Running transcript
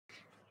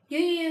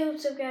Yo,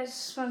 what's up guys,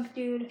 it's Funk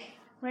Dude.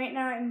 Right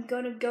now I'm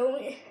gonna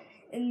go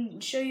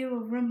and show you a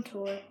room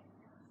tour.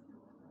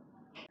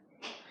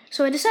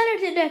 So I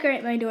decided to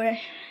decorate my door.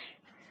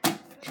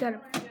 Just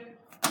gotta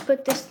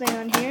put this thing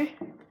on here.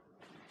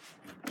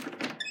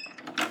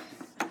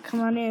 Come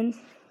on in.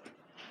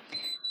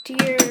 To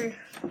your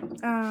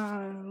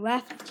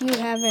left, you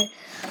have a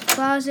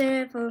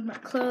closet full of my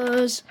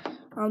clothes,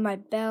 all my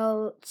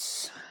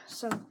belts.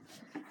 I'm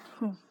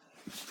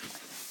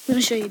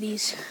gonna show you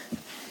these.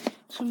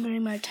 So I'm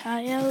getting my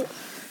tie out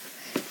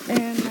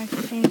and my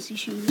fancy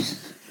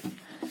shoes.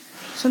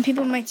 Some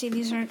people might say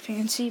these aren't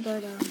fancy,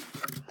 but I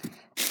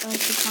like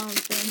to call them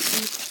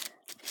fancy.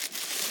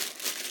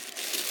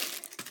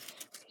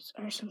 These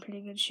are some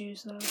pretty good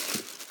shoes, though.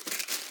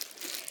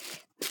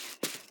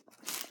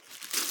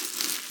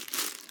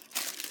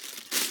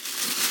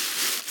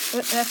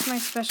 But that's my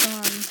special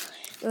one.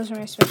 Those are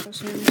my special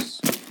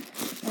shoes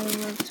that I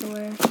love to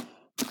wear.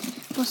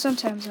 Well,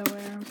 sometimes I wear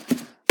them.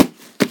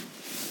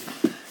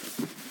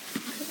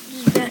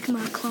 Just back in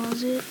my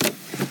closet.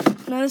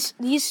 Now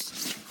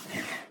these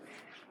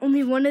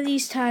only one of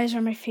these ties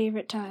are my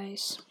favorite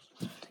ties.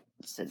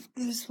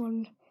 This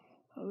one,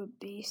 the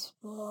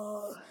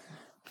baseball.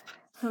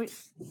 I like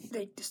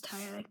this tie.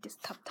 I like this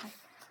top tie.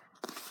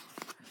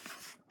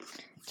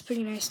 It's a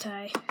pretty nice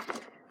tie.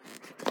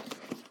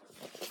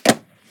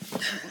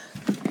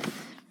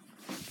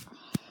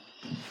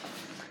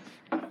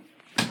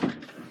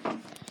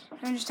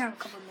 I just have a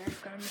couple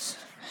Nerf guns.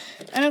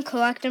 I don't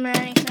collect them or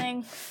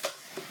anything.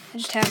 I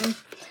just have them.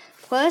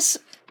 Plus,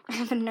 I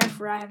have a Nerf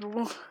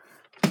rival.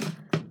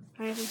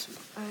 I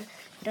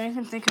don't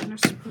even think I'm not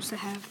supposed to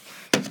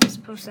have. I'm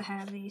supposed to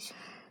have these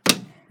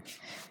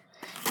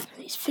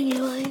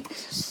finger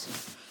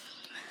legs.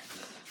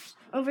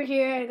 Over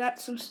here, I got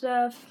some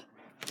stuff.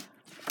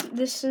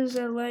 This is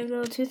a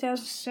Lego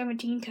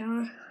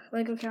 2017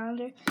 Lego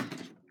calendar.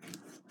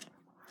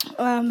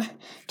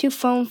 2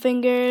 foam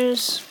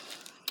fingers.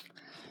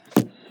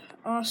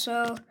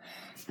 Also,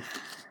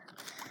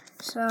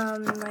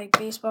 some like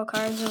baseball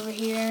cards over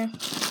here. And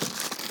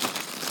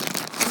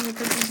the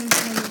cookies and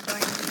candy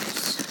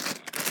binders.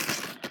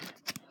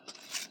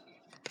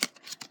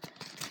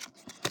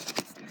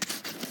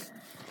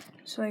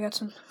 So I got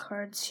some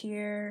cards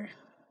here.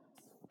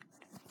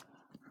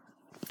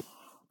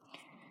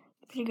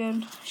 Pretty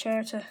good. Shout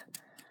out to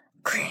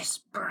Chris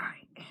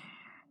Bryant.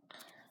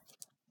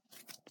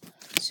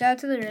 Shout out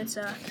to the Red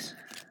Sox.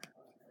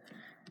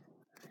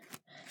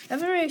 I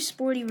have a very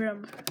sporty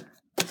room.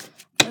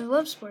 I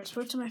love sports.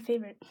 Sports are my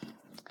favorite.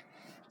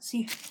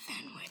 See,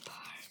 Fenway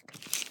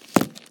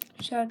Park.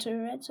 Shout out to the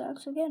Red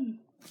Sox again.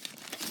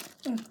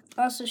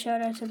 Also,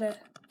 shout out to the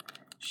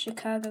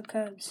Chicago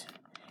Cubs.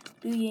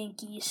 Boo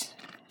Yankees.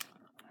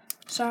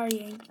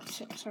 Sorry, Yankee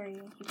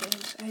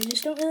fans. I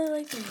just don't really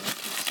like the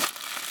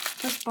Yankees.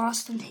 Plus,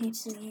 Boston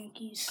hates the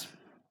Yankees.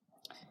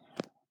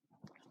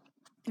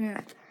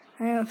 Yeah,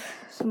 I have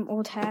some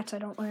old hats I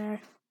don't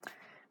wear.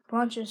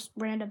 Bunch of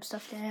random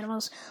stuffed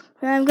animals.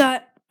 And I've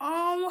got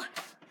all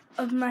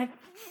of my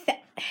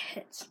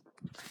hits.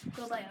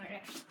 Go by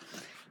order.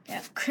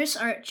 Yeah, Chris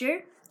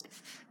Archer,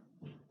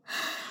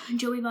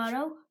 Joey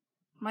Votto,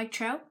 Mike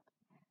Trout,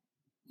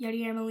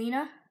 Yadier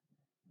Molina,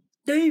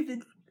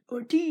 David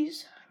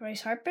Ortiz,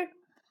 Bryce Harper,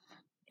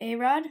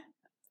 A-Rod,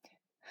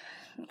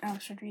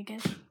 Alex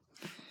Rodriguez,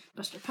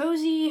 Buster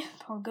Posey,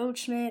 Paul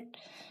Goldschmidt,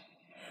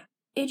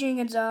 Adrian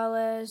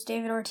Gonzalez,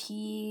 David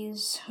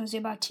Ortiz, Jose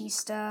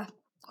Bautista,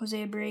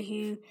 Jose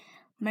Abreu,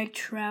 Mike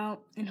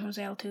Trout, and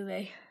Jose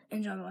Altuve,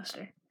 and John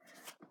Lester.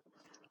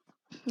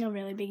 No,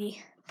 really,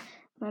 biggie.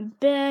 My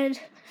bed.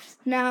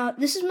 Now,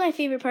 this is my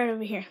favorite part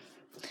over here.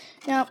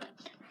 Now,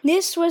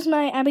 this was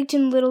my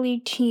Abington Little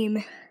League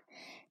team.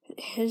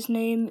 His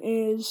name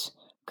is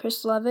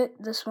Chris Lovett,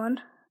 this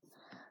one.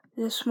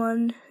 This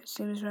one, his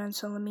name is Ryan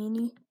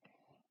Salamini.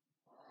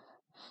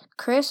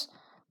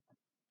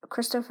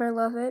 Christopher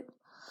Lovett,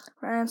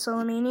 Ryan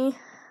Salamini,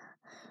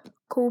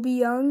 Colby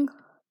Young,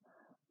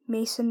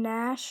 Mason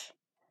Nash,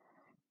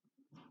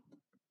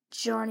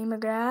 Johnny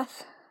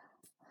McGrath,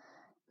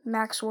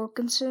 Max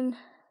Wilkinson,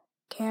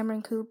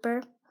 Cameron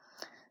Cooper,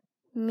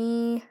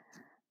 me,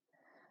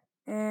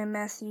 and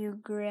Matthew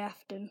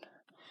Grafton.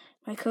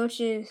 My coach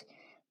is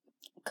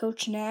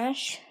Coach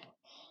Nash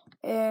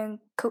and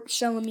Coach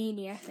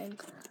Salamini, I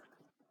think.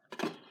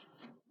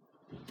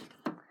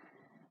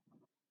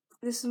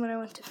 This is when I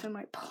went to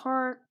Fenway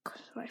Park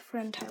with my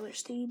friend Tyler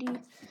Stady.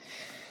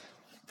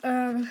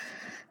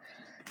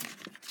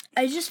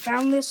 I just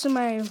found this in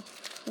my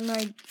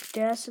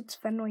desk. It's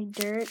Fenway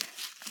Dirt.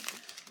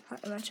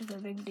 Not much of a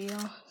big deal.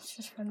 It's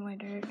just Fenway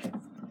Dirt.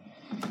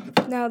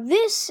 Now,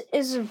 this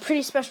is a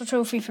pretty special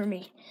trophy for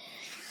me.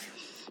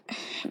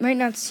 It might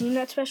not seem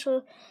that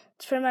special.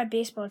 It's for my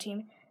baseball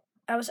team.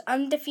 I was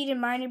undefeated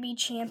minor B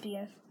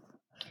champion.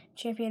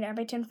 Champion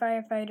Abington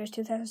Firefighters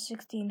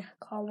 2016.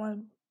 Call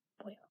 1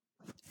 boy.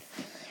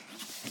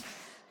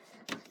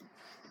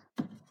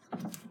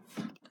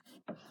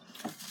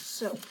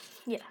 So,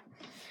 yeah.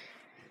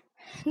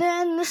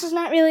 Then, this is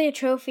not really a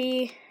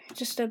trophy. It's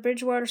just a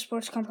Bridgewater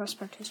Sports Complex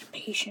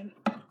participation.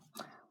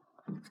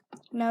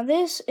 Now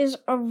this is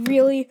a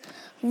really,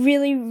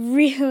 really,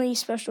 really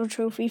special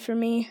trophy for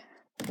me.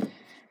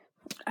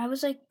 I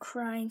was like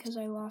crying because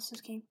I lost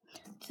this game.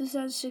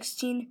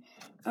 2016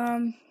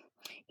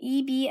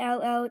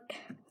 EBLL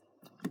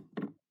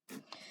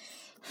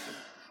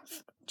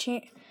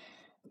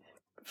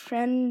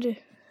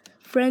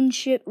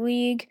Friendship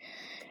League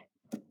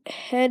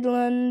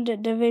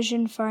Headland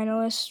Division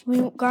finalists.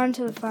 We got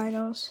into the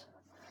finals.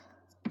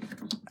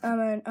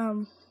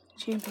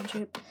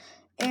 Championship.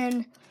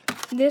 And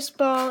this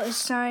ball is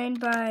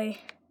signed by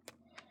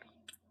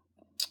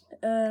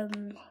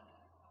Jonathan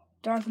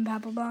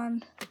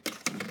Papelbon.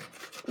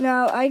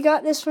 Now, I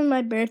got this for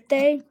my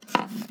birthday.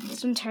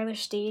 It's from Tyler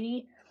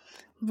Stady.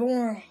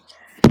 Born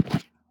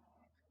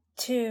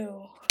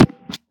to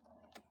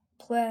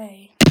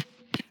play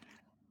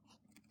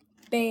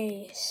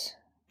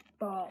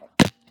baseball.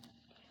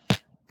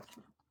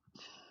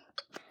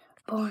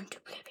 Born to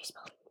play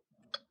baseball.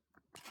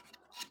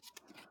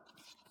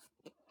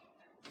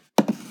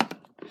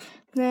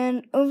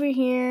 Then over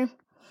here,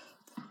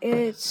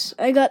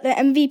 I got the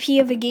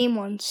MVP of a game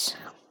once.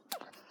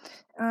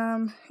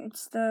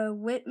 It's the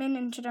Whitman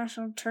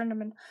International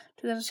Tournament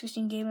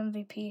 2016 game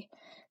MVP.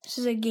 This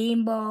is a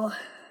game ball.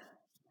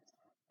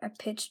 I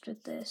pitched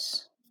with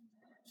this.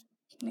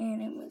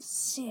 Man, it was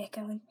sick.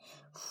 I went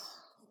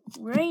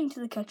right into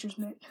the catcher's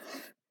mitt.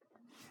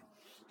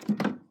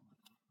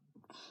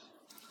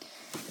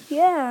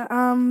 Yeah,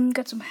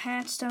 got some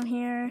hats down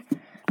here.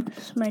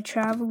 This is my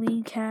Travel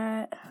League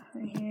hat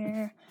right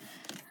here.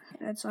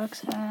 Red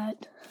Sox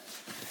hat.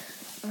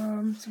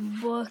 Some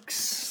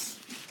books.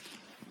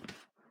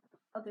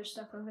 Other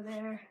stuff over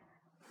there.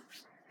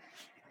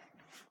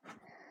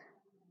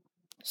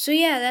 So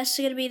yeah, that's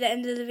going to be the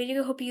end of the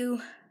video. Hope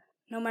you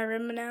know my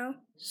room now.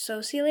 So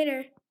see you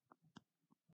later.